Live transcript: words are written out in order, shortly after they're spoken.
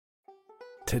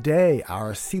Today,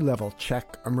 our sea level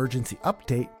check emergency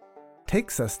update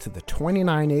takes us to the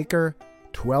 29-acre,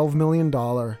 $12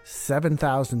 million,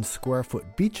 7,000 square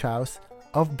foot beach house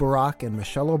of Barack and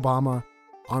Michelle Obama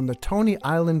on the Tony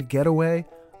Island getaway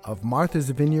of Martha's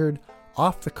Vineyard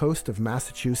off the coast of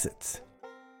Massachusetts.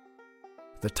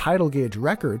 The tidal gauge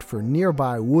record for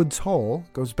nearby Woods Hole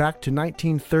goes back to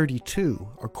 1932,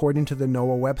 according to the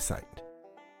NOAA website.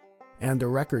 And the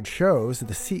record shows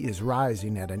the sea is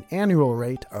rising at an annual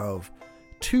rate of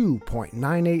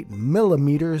 2.98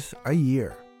 millimeters a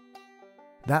year.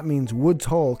 That means Woods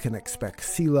Hole can expect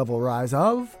sea level rise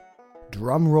of,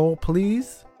 drum roll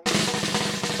please,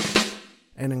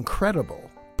 an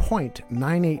incredible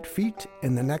 0.98 feet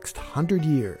in the next 100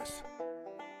 years.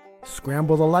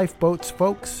 Scramble the lifeboats,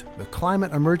 folks. The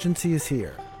climate emergency is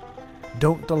here.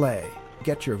 Don't delay.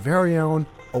 Get your very own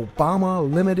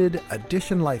Obama Limited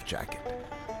Edition life jacket.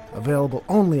 Available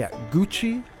only at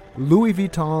Gucci, Louis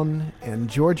Vuitton, and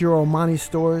Giorgio Armani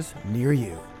stores near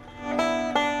you.